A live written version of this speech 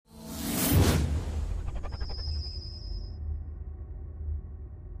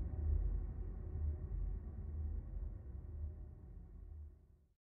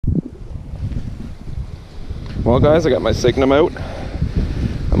Well guys, I got my Signum out.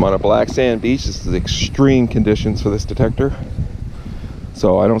 I'm on a black sand beach. This is extreme conditions for this detector.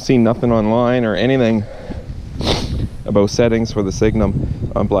 So I don't see nothing online or anything about settings for the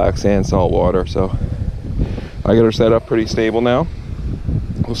Signum on black sand, salt water. So I got her set up pretty stable now.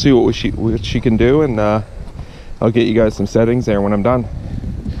 We'll see what she can do, and I'll get you guys some settings there when I'm done.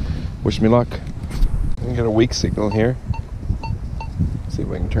 Wish me luck. I got a weak signal here. See if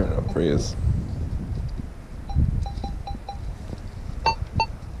I can turn it up for you.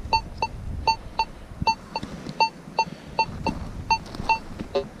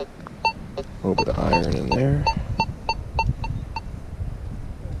 A little bit of iron in there.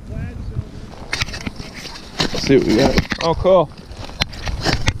 Let's see what we got. Oh, cool.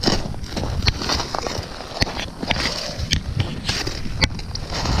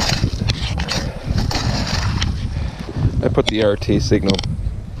 I put the RT signal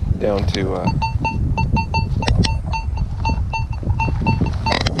down to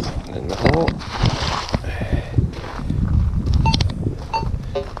in the hole.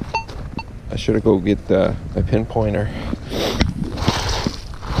 I should have go get my pinpointer.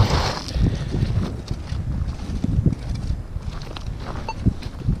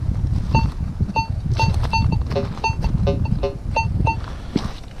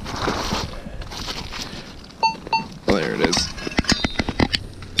 There it is.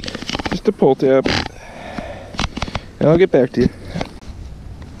 Just a pull tab. And I'll get back to you.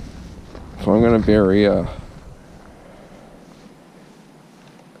 So I'm going to bury a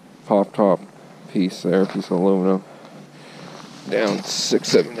pop top piece there, piece of aluminum, down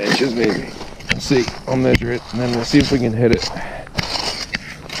 6-7 inches maybe. Let's see, I'll measure it and then we'll see if we can hit it.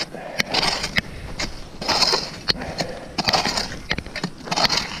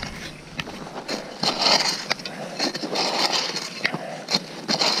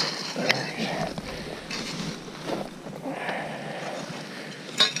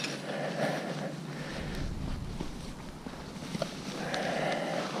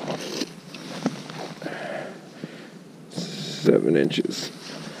 Seven inches.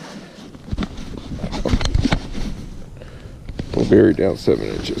 We'll bury down 7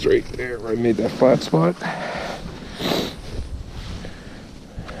 inches right there where I made that flat spot.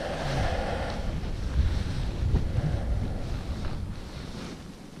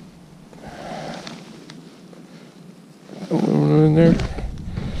 Aluminum in there.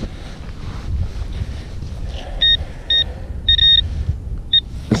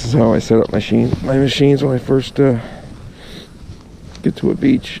 This is how I set up my machines when I first get to a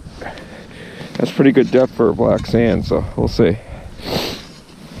beach. That's pretty good depth for black sand, so we'll see.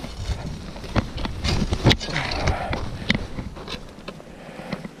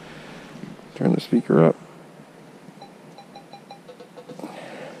 Turn the speaker up.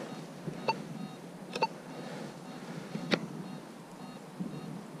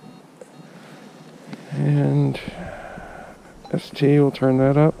 And ST will turn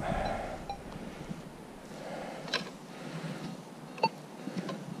that up.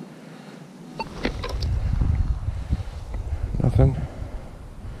 Nothing.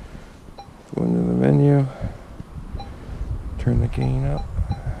 Go into the menu, turn the gain up.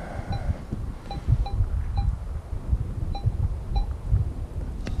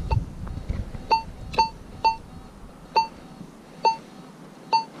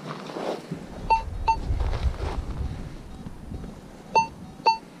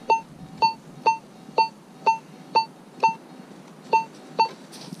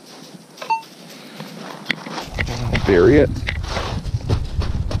 Bury it.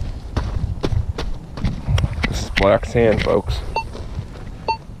 This is black sand, folks.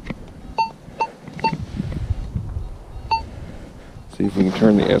 See if we can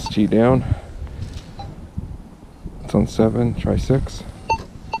turn the ST down. It's on 7, try 6.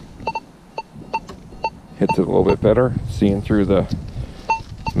 Hits it a little bit better, seeing through the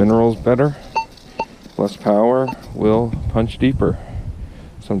minerals better. Less power will punch deeper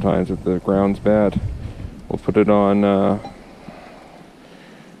sometimes if the ground's bad. We'll put it on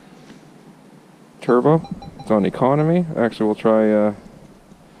turbo. It's on economy. Actually, we'll try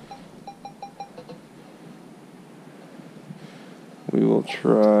we will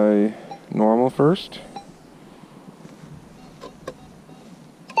try normal first.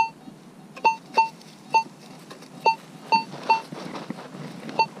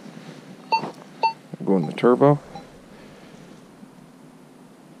 Go in the turbo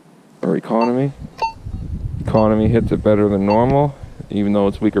or economy. Economy hits it better than normal, even though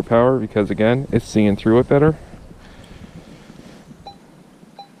it's weaker power, because again, it's seeing through it better.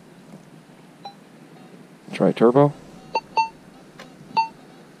 Try turbo.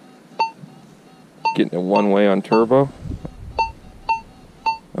 getting it one way on turbo.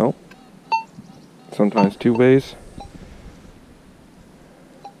 Oh, sometimes two ways.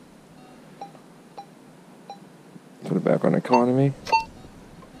 Put it back on economy.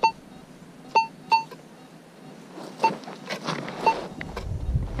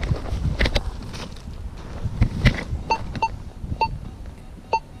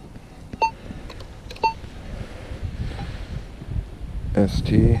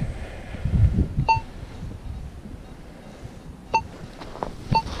 ST.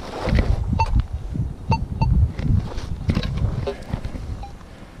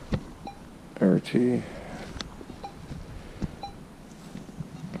 RT.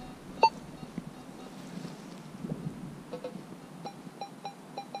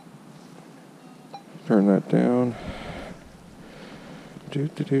 Turn that down.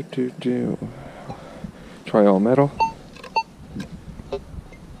 Try all metal.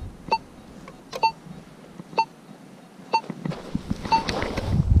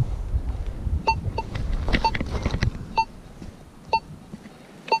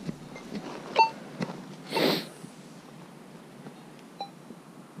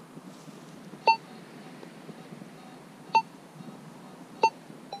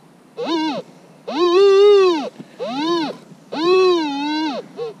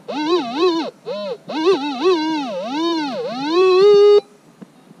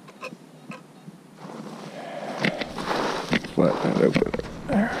 Flatten that open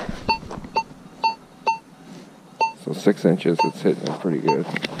there. So 6 inches, it's hitting it pretty good.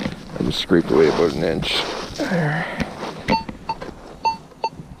 I just scraped away about an inch. There.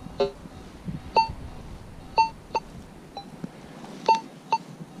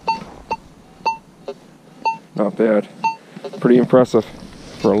 Not bad. Pretty impressive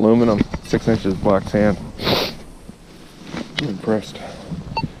for aluminum. 6 inches black sand. I'm impressed.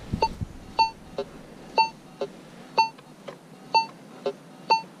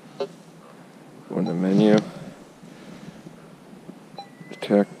 Go in the menu.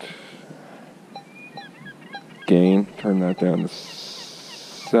 Detect. Gain. Turn that down to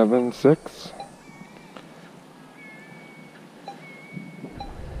 7.6.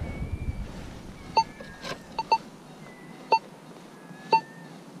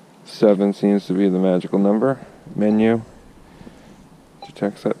 Seven seems to be the magical number. Menu.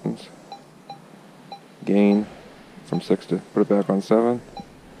 Detect settings. Gain from 6 to put it back on 7.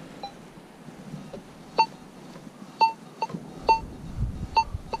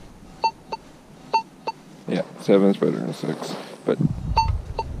 Yeah, 7's better than 6. But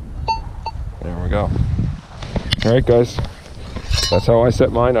there we go. Alright guys, that's how I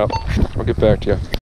set mine up. I'll get back to you.